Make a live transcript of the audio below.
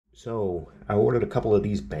So I ordered a couple of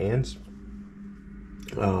these bands,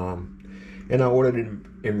 and I ordered it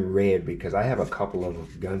in red because I have a couple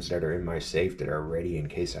of guns that are in my safe that are ready in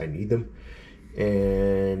case I need them,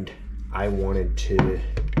 and I wanted to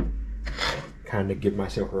kind of give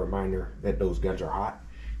myself a reminder that those guns are hot.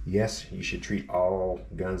 Yes, you should treat all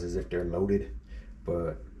guns as if they're loaded,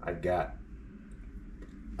 but I got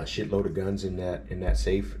a shitload of guns in that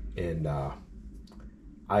safe, and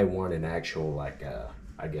I want an actual, like,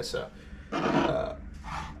 I guess an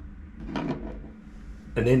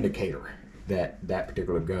indicator that that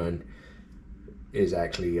particular gun is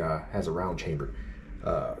actually has a round chamber.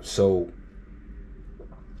 So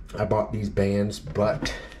I bought these bands,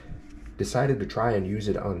 but decided to try and use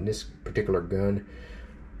it on this particular gun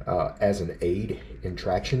as an aid in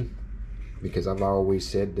traction, because I've always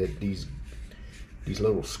said that these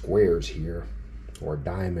little squares here, or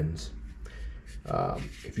diamonds,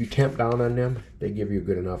 if you tamp down on them, they give you a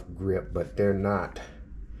good enough grip, but they're not,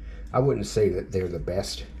 I wouldn't say that they're the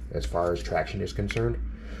best as far as traction is concerned.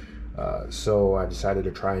 So I decided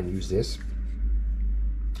to try and use this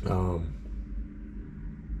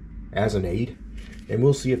as an aid, and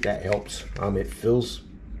we'll see if that helps. It feels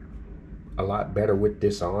a lot better with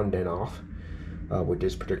this on than off with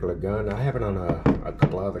this particular gun. I have it on a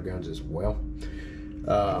couple other guns as well.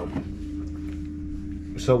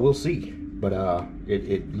 So we'll see, but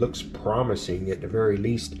it looks promising. At the very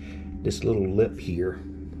least, this little lip here,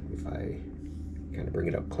 if I kind of bring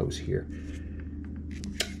it up close here,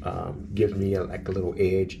 gives me like a little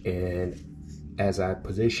edge, and as I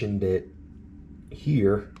positioned it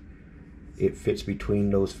here, it fits between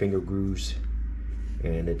those finger grooves,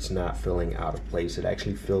 and it's not feeling out of place. It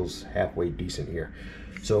actually feels halfway decent here.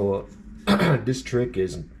 So this trick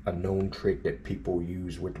is a known trick that people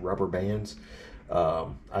use with rubber bands.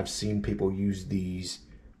 I've seen people use these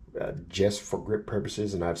just for grip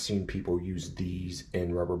purposes, and I've seen people use these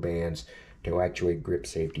in rubber bands to actuate grip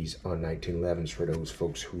safeties on 1911s for those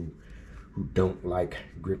folks who don't like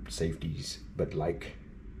grip safeties but like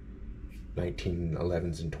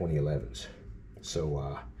 1911s and 2011s.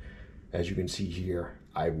 So as you can see here,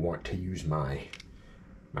 I want to use my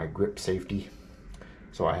grip safety,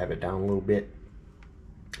 so I have it down a little bit.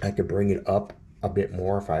 I could bring it up a bit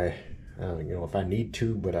more if I if I need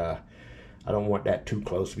to, but I don't want that too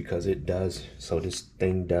close, because it does, so this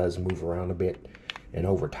thing does move around a bit, and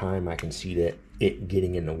over time I can see that it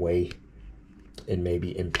getting in the way and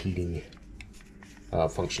maybe impeding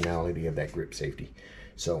functionality of that grip safety.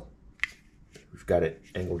 So we've got it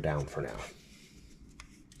angled down for now.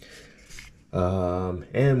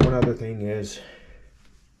 And one other thing is,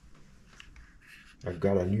 I've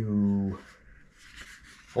got a new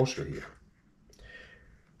holster here.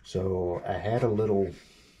 So I had a little,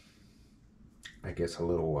 I guess a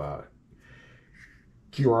little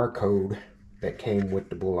QR code that came with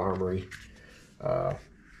the Bull Armory. I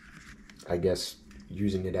guess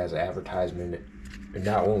using it as an advertisement, and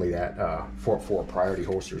not only that, for priority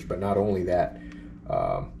holsters, but not only that,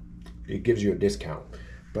 it gives you a discount.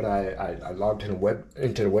 But I logged into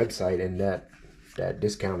the website, and that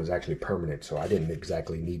discount is actually permanent, so I didn't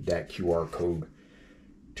exactly need that QR code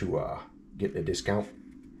to get the discount.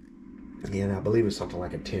 And I believe it's something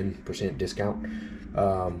like a 10% discount.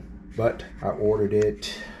 But I ordered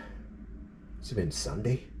it, it's been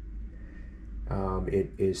Sunday.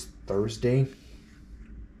 It is Thursday.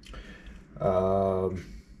 And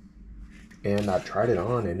I tried it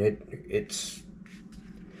on, and it's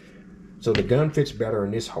so the gun fits better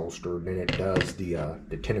in this holster than it does the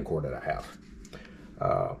Tenicor that I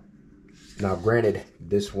have. Now granted,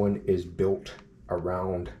 this one is built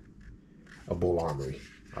around a Bull Armory,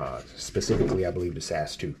 specifically I believe the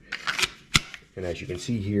SAS II. And as you can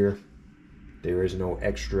see here, there is no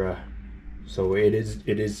extra, so it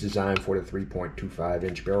is designed for the 3.25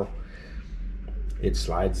 inch barrel. It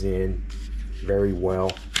slides in very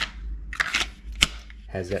well,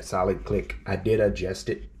 has that solid click. I did adjust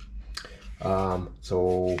it,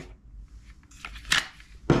 so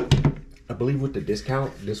I believe with the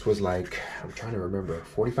discount this was like, I'm trying to remember,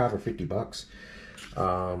 45 or 50 bucks.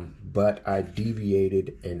 But I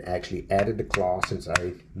deviated and actually added the claw, since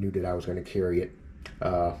I knew that I was going to carry it,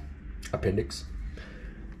 appendix,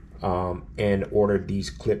 and ordered these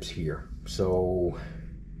clips here. So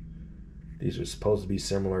these are supposed to be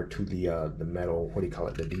similar to the metal, what do you call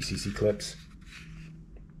it, the DCC clips,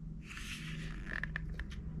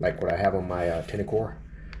 like what I have on my Tenicor,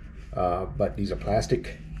 but these are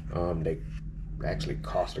plastic. They actually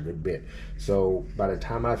cost a good bit. So by the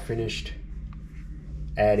time I finished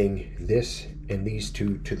adding this and these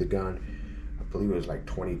two to the gun, I believe it was like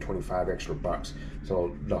 20-25 extra bucks.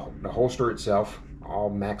 So the holster itself, all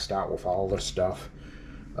maxed out with all the stuff,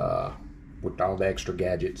 with all the extra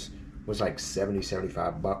gadgets, was like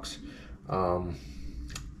 75 bucks.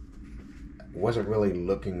 Wasn't really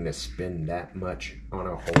looking to spend that much on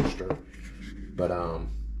a holster, but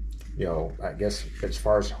you know, I guess as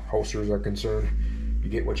far as holsters are concerned, you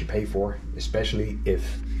get what you pay for, especially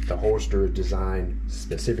if the holster is designed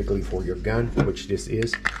specifically for your gun, which this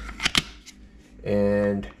is.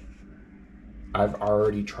 And I've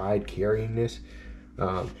already tried carrying this.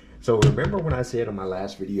 So remember when I said on my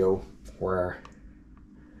last video where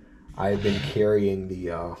I've been carrying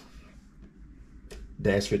the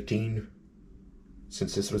S15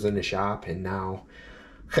 since this was in the shop, and now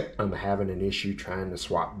I'm having an issue trying to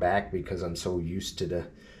swap back because I'm so used to the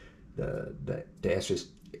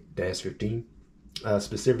S15,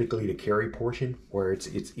 specifically the carry portion, where it's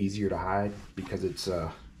easier to hide because it's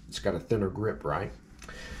got a thinner grip, right?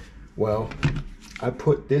 Well, I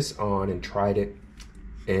put this on and tried it,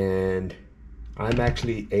 and I'm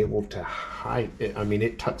actually able to hide it. I mean,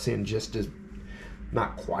 it tucks in just as,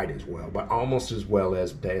 not quite as well, but almost as well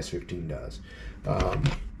as the S15 does.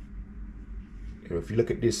 You know, if you look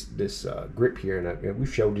at this grip here, and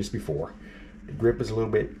we've showed this before, the grip is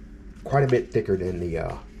quite a bit thicker than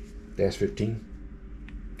the S15,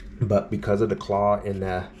 but because of the claw and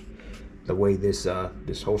the way this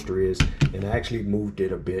holster is, and I actually moved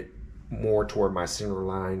it a bit more toward my center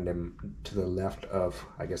line than to the left of,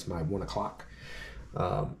 I guess, my 1 o'clock,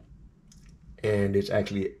 and it's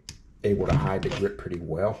actually able to hide the grip pretty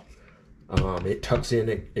well. It tucks in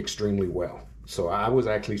extremely well. So I was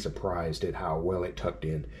actually surprised at how well it tucked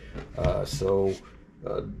in.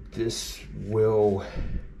 This will,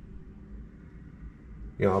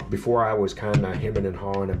 you know, before I was kind of hemming and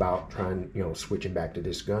hawing about trying, you know, switching back to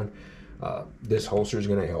this gun. This holster is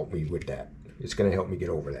going to help me with that. It's going to help me get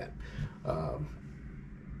over that. I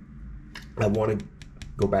want to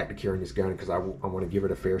go back to carrying this gun because I want to give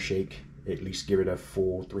it a fair shake, at least give it a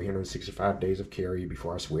full 365 days of carry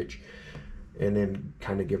before I switch, and then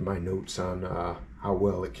kind of give my notes on how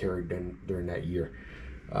well it carried during that year.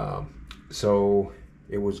 So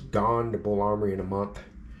it was gone to Bull Armory in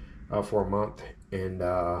for a month, and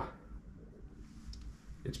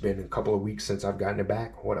it's been a couple of weeks since I've gotten it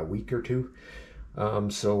back. What, a week or two?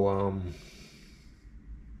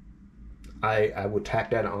 I would tack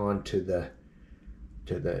that on to the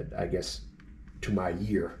I guess to my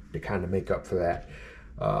year to kind of make up for that.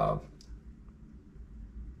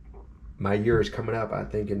 My year is coming up, I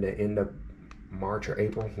think, in the end of March or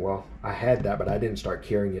April. Well, I had that, but I didn't start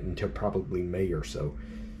carrying it until probably May or so.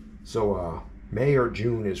 So May or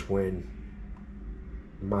June is when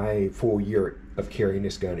my full year of carrying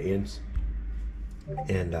this gun ends.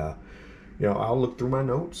 And you know, I'll look through my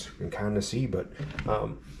notes and kind of see, but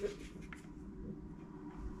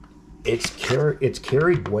it's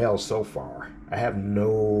carried well so far. I have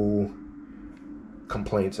no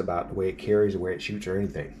complaints about the way it carries, the way it shoots, or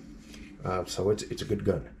anything. So it's a good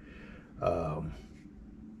gun.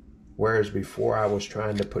 Whereas before I was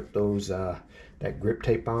trying to put those that grip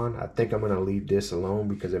tape on, I think I'm gonna leave this alone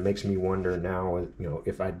because it makes me wonder now, you know,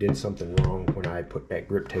 if I did something wrong when I put that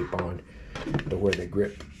grip tape on, to where the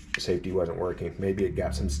grip safety wasn't working. Maybe it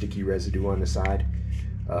got some sticky residue on the side.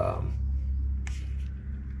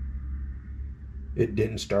 It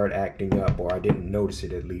didn't start acting up, or I didn't notice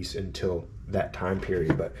it at least until that time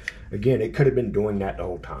period. But again, it could have been doing that the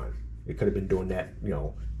whole time. It could have been doing that, you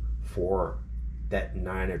know, for that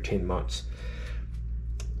 9 or 10 months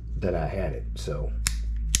that I had it. So,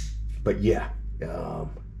 but yeah,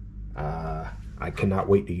 I cannot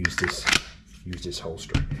wait to use this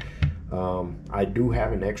holster. I do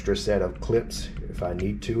have an extra set of clips if I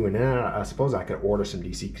need to, and then I suppose I could order some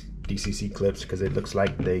DCC clips because it looks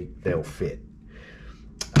like they'll fit.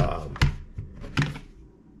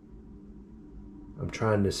 I'm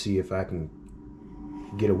trying to see if I can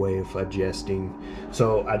get away with adjusting.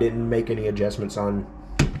 So I didn't make any adjustments on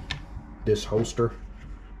this holster.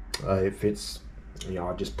 It fits, you know,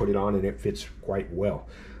 I just put it on and it fits quite well.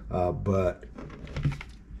 But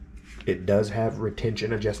it does have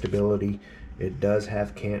retention adjustability. It does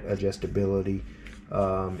have cant adjustability.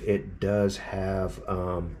 It does have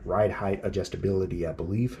ride height adjustability, I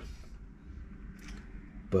believe.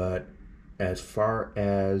 But as far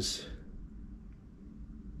as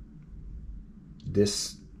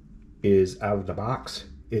this is out of the box,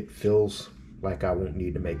 it feels like I won't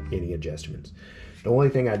need to make any adjustments. The only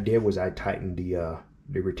thing I did was I tightened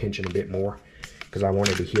the retention a bit more because I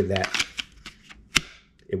wanted to hear that.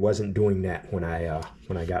 It wasn't doing that when I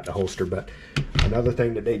got the holster. But another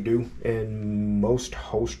thing that they do, and most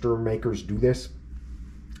holster makers do this,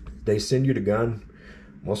 they send you the gun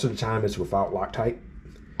Most of the time it's without Loctite,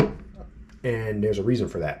 and there's a reason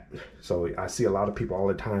for that. So I see a lot of people all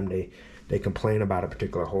the time, they complain about a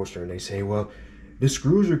particular holster and they say, well, the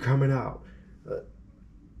screws are coming out.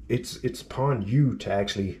 It's upon you to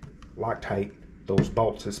actually Loctite those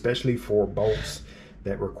bolts, especially for bolts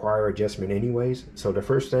that require adjustment anyways. So the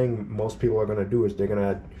first thing most people are going to do is they're going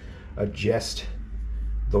to adjust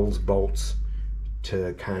those bolts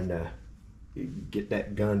to kind of get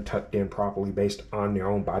that gun tucked in properly based on their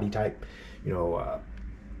own body type, you know.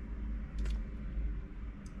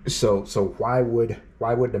 So why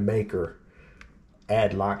would the maker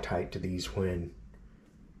add Loctite to these when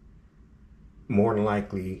more than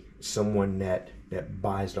likely someone that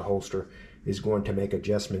buys the holster is going to make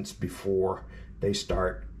adjustments before they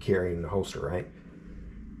start carrying the holster, right?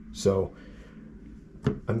 So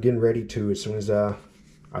I'm getting ready to, as soon as I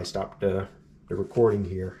stop the recording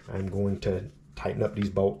here, I'm going to tighten up these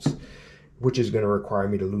bolts, which is going to require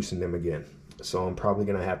me to loosen them again. So I'm probably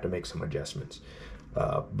going to have to make some adjustments,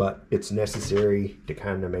 but it's necessary to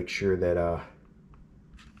kind of make sure that I'm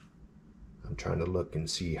trying to look and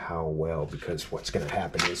see how well, because what's going to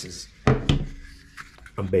happen is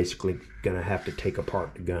I'm basically going to have to take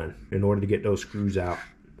apart the gun in order to get those screws out.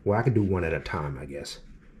 Well, I can do one at a time, I guess.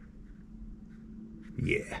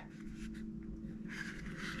 Yeah.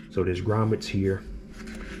 So there's grommets here.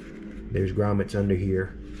 There's grommets under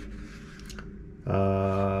here.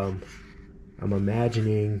 I'm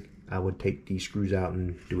imagining I would take these screws out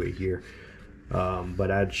and do it here.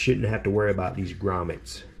 But I shouldn't have to worry about these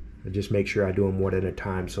grommets. I just make sure I do them one at a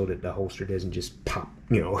time so that the holster doesn't just pop,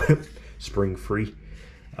 you know, spring free.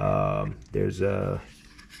 There's a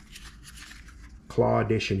claw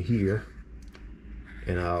addition here,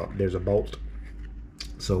 and there's a bolt,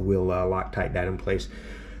 so we'll Loctite that in place.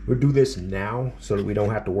 We'll do this now so that we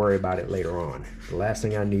don't have to worry about it later on. The last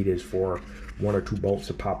thing I need is for one or two bolts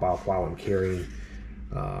to pop off while I'm carrying.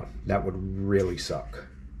 That would really suck,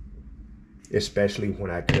 especially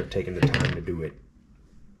when I could have taken the time to do it.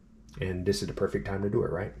 And this is the perfect time to do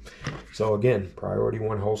it, right? So again, priority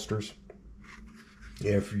 1 holsters.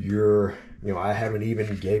 If you're, you know, I haven't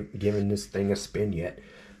even given this thing a spin yet,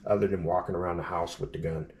 other than walking around the house with the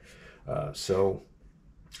gun. So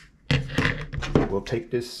we'll take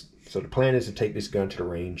this. So the plan is to take this gun to the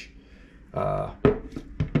range.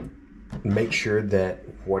 Make sure that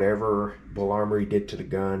whatever Bull Armory did to the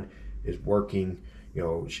gun is working. You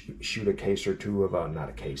know, shoot a case or two of, not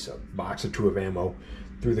a case, a box or two of ammo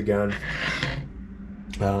through the gun.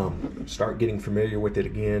 Start getting familiar with it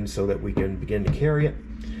again so that we can begin to carry it.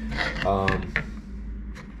 And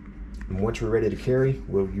once we're ready to carry,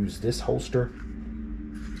 we'll use this holster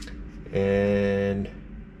and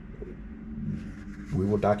we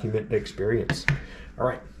will document the experience. All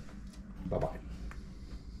right, bye-bye.